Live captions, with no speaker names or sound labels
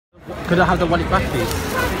Could I have the wallet back, please?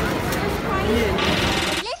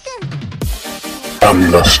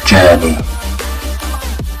 Endless Journey.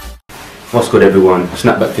 What's good, everyone?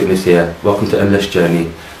 Snapback Fitness here. Welcome to Endless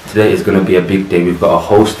Journey. Today is going to be a big day. We've got a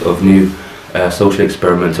host of new social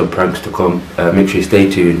experiments and pranks to come. Make sure you stay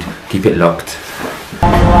tuned. Keep it locked.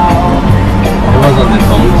 Everyone's on their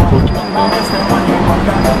phones.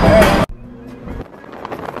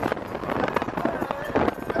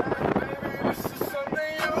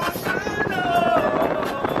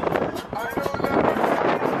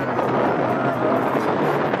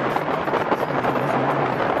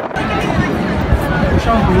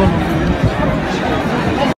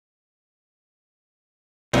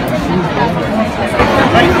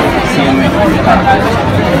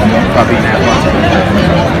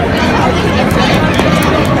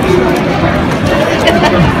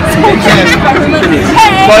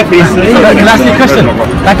 Can I ask you a question?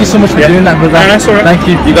 Thank you so much for doing that, brother. Yeah, that's alright. Thank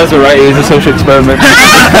you. You guys are right, it is a social experiment.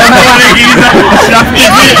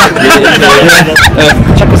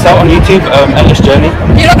 Check us out on YouTube, Endless Journey.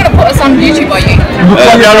 You're not going to put us on YouTube, are you?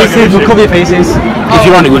 We'll cover your faces. If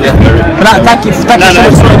you want, it would. Thank you so much.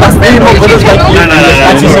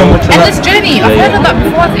 Thank you so much. Endless Journey, I've heard of that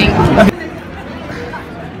before, I think.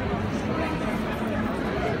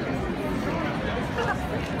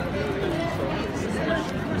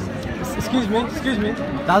 Excuse me.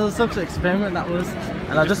 That was a social experiment, that was.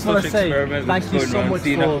 And I just want to say, thank you so much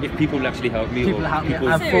for... If people will actually help me. People help me.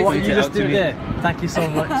 And for what you just did there, thank you so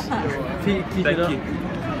much. Keep it up.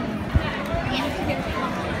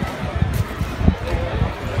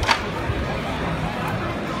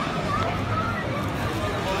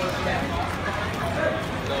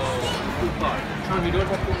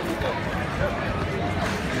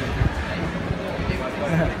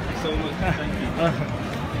 So much, thank you.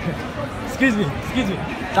 Excuse me.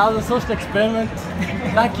 That was a social experiment.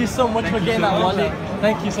 Thank you so much for getting that wallet.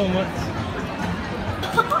 Thank you so much.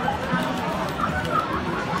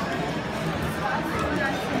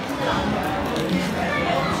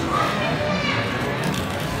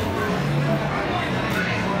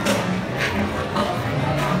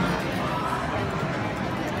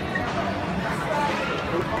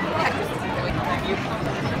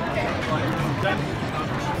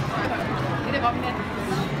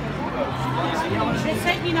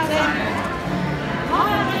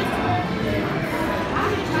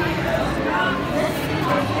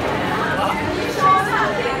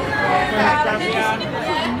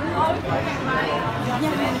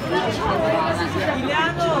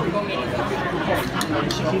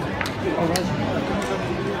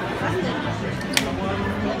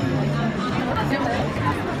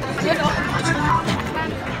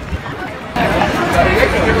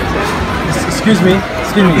 Excuse me.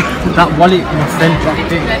 That wallet, my friend dropped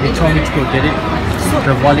it. He told me to go get it.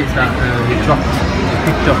 The wallet that he dropped, he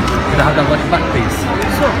picked up. Could I have that wallet back, please?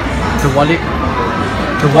 The wallet,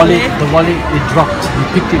 it dropped. He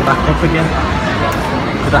picked it back up again.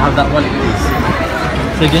 Could I have that wallet, please?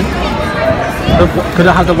 Say again? Could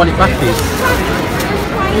I have the wallet back, please?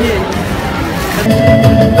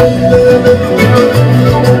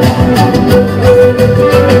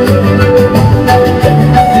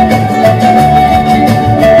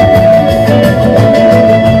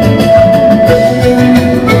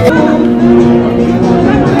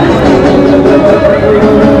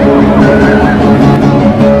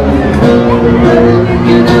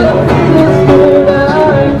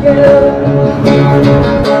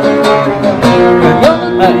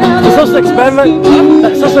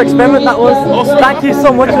 Experiment that was. Thank you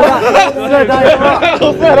so much for that.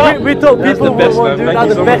 We thought people would do that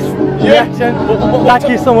the best reaction. Thank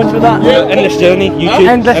you so much for that. Endless Journey, YouTube.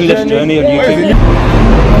 Endless Journey on YouTube.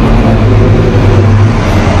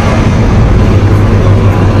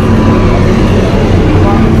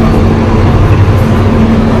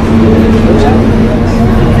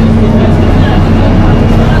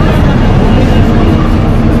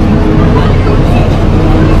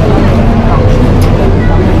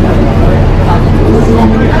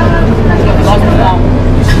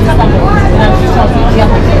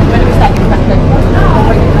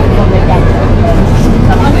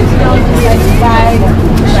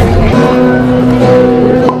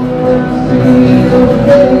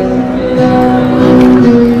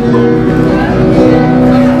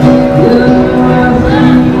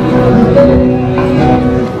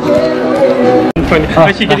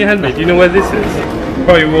 Actually, can you hand me? Do you know where this is?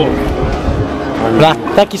 Probably walk.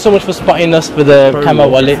 Thank you so much for spotting us with the camera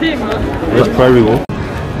wallet. It's Prairie Wall.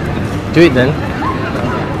 Do it then.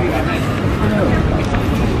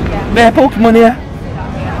 Man, Pokemon here.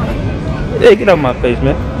 Yeah, get on my face,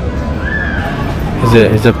 man.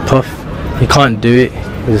 He's a puff. He can't do it.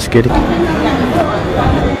 He's scared.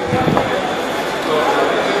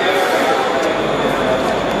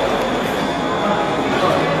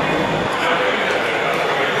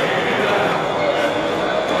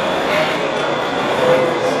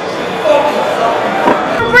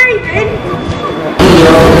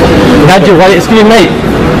 Had your wallet. Excuse me, mate.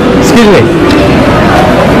 Excuse me.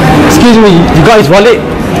 Excuse me. You got his wallet?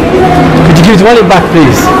 Could you give his wallet back,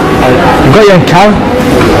 please? You got your cam?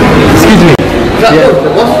 Excuse me.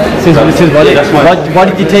 It's his wallet.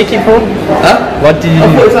 What did you take it for? Huh? What did you?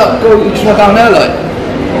 I thought it was like, go, you just down there, like.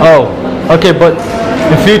 Oh, okay, but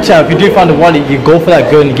in future, if you do find a wallet, you go for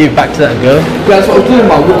that girl and give it back to that girl. Yeah, that's what I was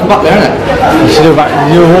doing, man. Walking back there,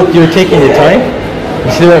 innit? You were taking your time.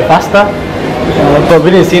 You should have went faster. But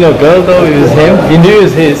we didn't see no girl though. It was him. He knew it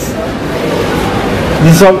was his.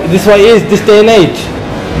 This is what it is. This day and age.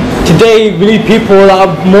 Today we need people that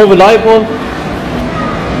are more reliable.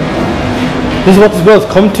 This is what this world's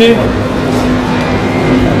come to.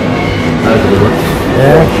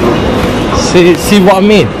 Yeah. See what I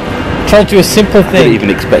mean? Trying to do a simple thing. I didn't even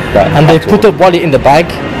expect that. And they put the wallet in the bag.